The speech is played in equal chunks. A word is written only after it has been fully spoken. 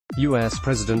U.S.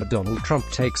 President Donald Trump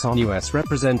takes on U.S.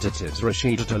 Representatives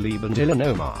Rashida Tlaib and Ilhan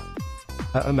Omar.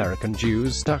 Are American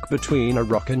Jews stuck between a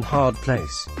rock and hard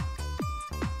place?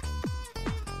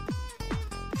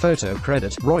 Photo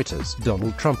credit Reuters.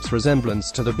 Donald Trump's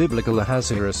resemblance to the biblical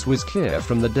Ahasuerus was clear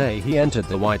from the day he entered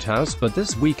the White House, but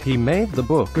this week he made the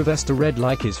Book of Esther read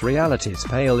like his reality's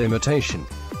pale imitation.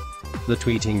 The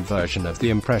tweeting version of the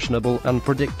impressionable,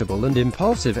 unpredictable and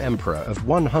impulsive emperor of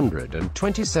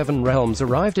 127 realms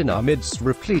arrived in our midst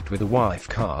replete with a wife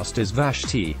cast as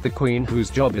Vashti, the queen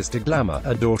whose job is to glamour,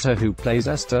 a daughter who plays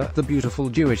Esther, the beautiful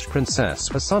Jewish princess,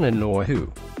 a son-in-law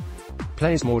who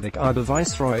plays Mordecai the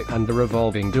viceroy, and a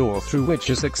revolving door through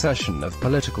which a succession of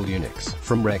political eunuchs,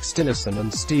 from Rex Tillerson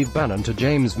and Steve Bannon to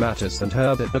James Mattis and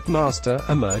Herbert McMaster,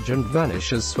 emerge and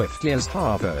vanish as swiftly as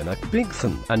Harvona,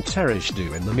 Bigthan, and Teresh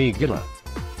do in the Megillah.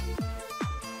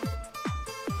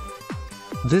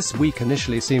 This week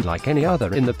initially seemed like any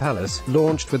other in the palace,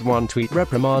 launched with one tweet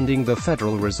reprimanding the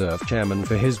Federal Reserve chairman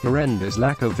for his horrendous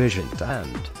lack of vision,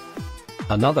 and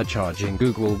another charging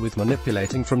Google with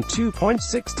manipulating from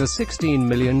 2.6 to 16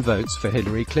 million votes for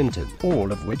Hillary Clinton,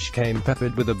 all of which came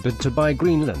peppered with a bid to buy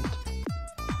Greenland.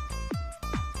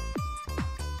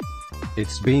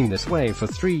 It's been this way for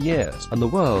 3 years, and the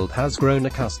world has grown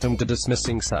accustomed to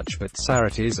dismissing such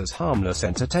bizarrities as harmless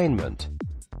entertainment.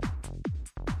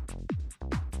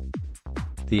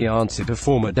 The answer to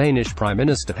former Danish Prime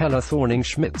Minister Helle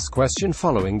Thorning-Schmidt's question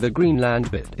following the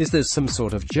Greenland bid, "Is this some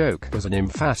sort of joke?" was an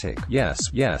emphatic yes,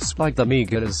 yes. Like the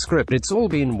Megillah's script, it's all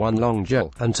been one long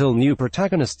joke, until new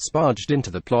protagonists barged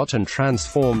into the plot and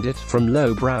transformed it from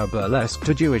low-brow burlesque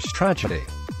to Jewish tragedy.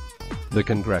 The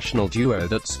congressional duo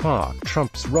that sparked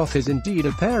Trump's wrath is indeed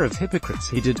a pair of hypocrites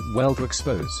he did well to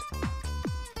expose.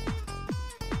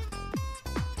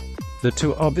 The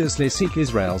two obviously seek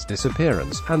Israel's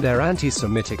disappearance, and their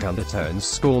anti-Semitic undertones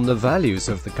scorn the values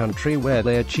of the country where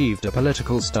they achieved a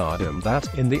political stardom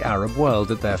that, in the Arab world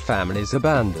that their families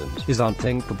abandoned, is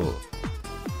unthinkable.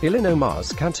 Ilhan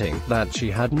Omar's canting that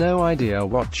she had no idea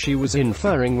what she was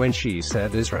inferring when she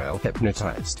said Israel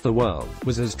hypnotized the world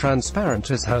was as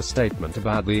transparent as her statement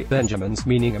about the Benjamins,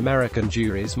 meaning American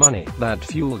Jewry's money, that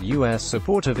fuel U.S.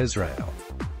 support of Israel.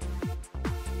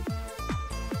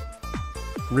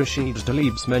 Rashida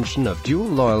Tlaib's mention of dual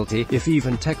loyalty, if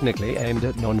even technically aimed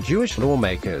at non-Jewish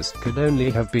lawmakers, could only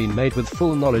have been made with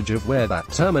full knowledge of where that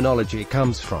terminology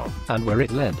comes from, and where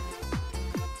it led.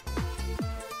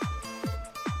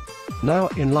 Now,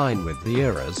 in line with the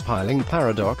era's piling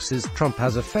paradoxes, Trump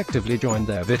has effectively joined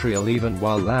their vitriol even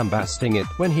while lambasting it,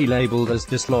 when he labeled as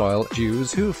disloyal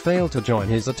Jews who failed to join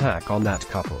his attack on that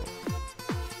couple.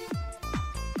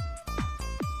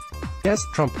 Yes,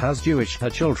 Trump has Jewish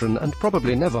children and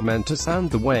probably never meant to sound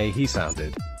the way he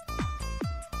sounded.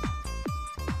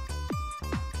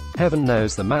 Heaven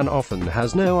knows the man often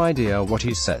has no idea what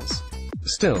he says.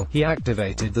 Still, he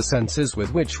activated the senses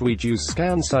with which we Jews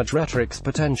scan such rhetoric's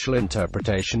potential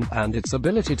interpretation, and its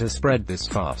ability to spread this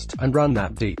fast, and run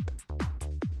that deep.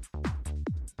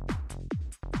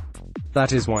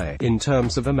 That is why, in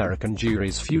terms of American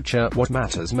Jewry's future, what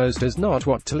matters most is not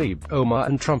what Tlaib, Omar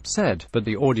and Trump said, but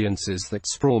the audiences that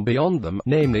sprawl beyond them,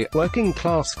 namely,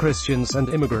 working-class Christians and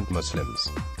immigrant Muslims.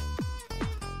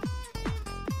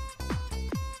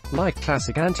 Like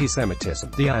classic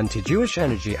anti-Semitism, the anti-Jewish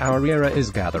energy our era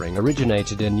is gathering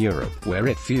originated in Europe, where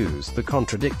it fused the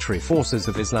contradictory forces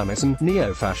of Islamism,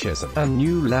 neo-fascism, and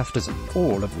new leftism,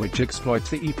 all of which exploit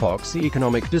the epoch's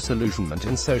economic disillusionment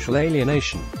and social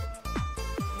alienation.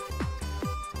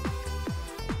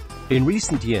 In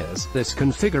recent years, this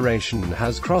configuration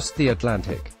has crossed the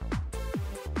Atlantic.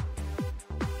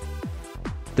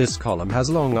 This column has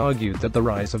long argued that the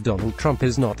rise of Donald Trump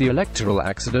is not the electoral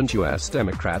accident U.S.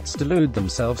 Democrats delude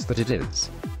themselves that it is.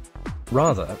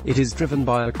 Rather, it is driven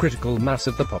by a critical mass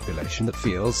of the population that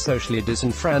feels socially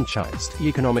disenfranchised,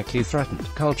 economically threatened,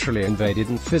 culturally invaded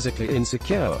and physically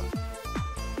insecure.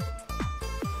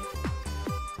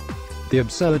 The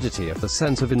absurdity of the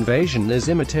sense of invasion is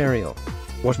immaterial.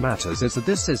 What matters is that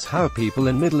this is how people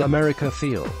in Middle America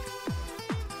feel.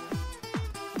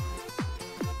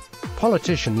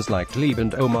 Politicians like Tlaib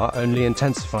and Omar only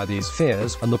intensify these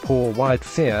fears, and the poor white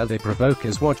fear they provoke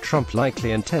is what Trump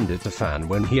likely intended to fan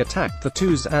when he attacked the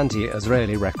two's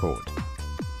anti-Israeli record.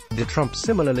 Did Trump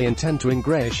similarly intend to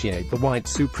ingratiate the white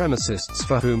supremacists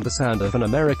for whom the sound of an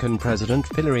American president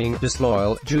pillorying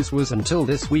disloyal Jews was until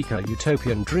this week a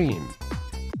utopian dream?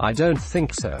 I don't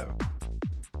think so.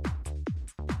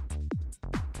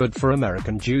 But for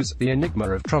American Jews, the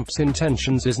enigma of Trump's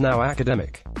intentions is now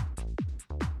academic.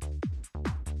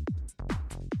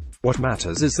 What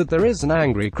matters is that there is an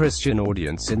angry Christian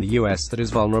audience in the US that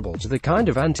is vulnerable to the kind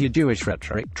of anti-Jewish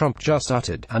rhetoric Trump just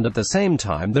uttered, and at the same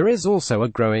time there is also a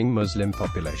growing Muslim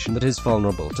population that is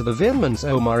vulnerable to the vehemence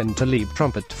Omar and Tlaib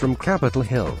trumpet from Capitol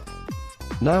Hill.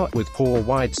 Now, with poor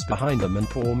whites behind them and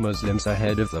poor Muslims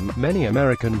ahead of them, many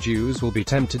American Jews will be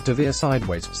tempted to veer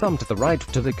sideways, some to the right,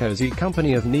 to the cozy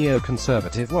company of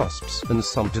neoconservative wasps, and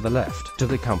some to the left, to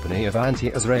the company of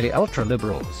anti-Israeli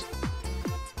ultra-liberals.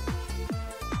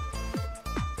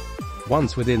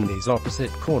 Once within these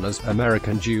opposite corners,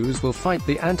 American Jews will fight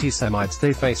the anti-Semites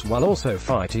they face while also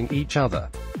fighting each other.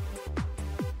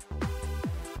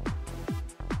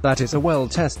 That is a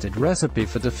well-tested recipe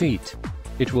for defeat.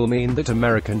 It will mean that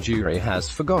American Jewry has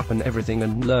forgotten everything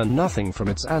and learned nothing from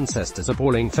its ancestors'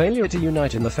 appalling failure to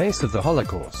unite in the face of the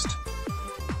Holocaust.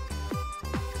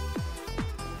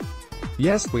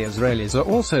 Yes, we Israelis are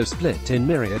also split in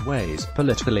myriad ways,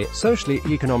 politically, socially,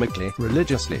 economically,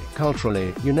 religiously,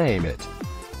 culturally, you name it.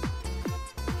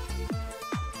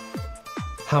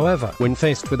 However, when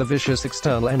faced with a vicious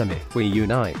external enemy, we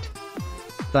unite.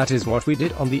 That is what we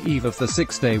did on the eve of the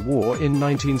Six-Day War in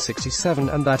 1967,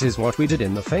 and that is what we did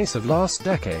in the face of last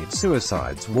decade's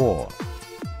suicides war.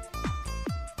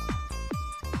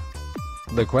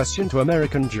 The question to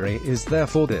American Jewry is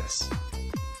therefore this: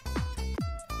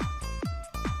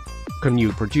 can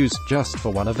you produce, just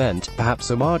for one event,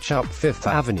 perhaps a march up Fifth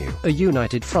Avenue, a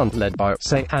united front led by,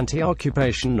 say,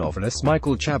 anti-occupation novelist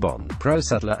Michael Chabon,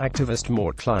 pro-settler activist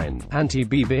Mort Klein,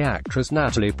 anti-BB actress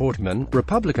Natalie Portman,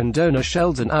 Republican donor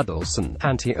Sheldon Adelson,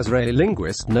 anti-Israeli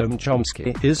linguist Noam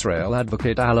Chomsky, Israel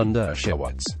advocate Alan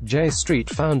Dershowitz, J Street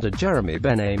founder Jeremy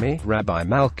Ben-Ami, Rabbi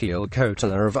Malkiel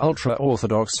Kotler of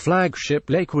ultra-Orthodox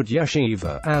flagship Lakewood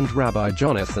Yeshiva, and Rabbi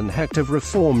Jonathan Hecht of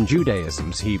Reform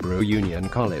Judaism's Hebrew Union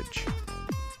College?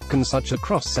 Can such a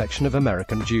cross-section of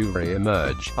American Jewry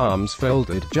emerge, arms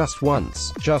folded, just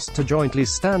once, just to jointly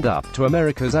stand up to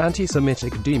America's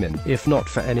anti-Semitic demon, if not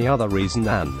for any other reason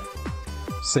than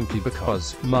simply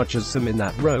because, much as some in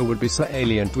that row would be so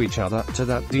alien to each other, to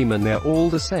that demon they're all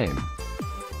the same?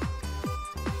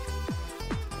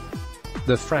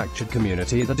 The fractured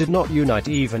community that did not unite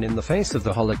even in the face of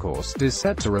the Holocaust is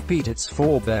set to repeat its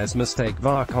forebears' mistake.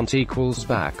 Varcont equals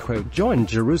back. Join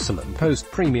Jerusalem Post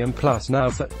Premium Plus now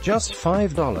for just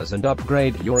 $5 and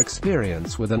upgrade your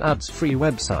experience with an ads-free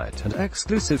website and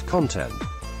exclusive content.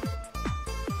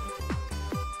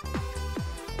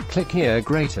 Click here.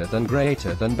 Greater than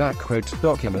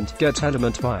document get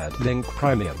element wired link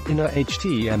premium inner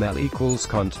HTML equals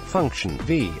cont function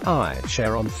vi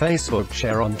share on Facebook,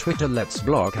 share on Twitter. Let's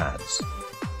block ads.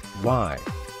 Why?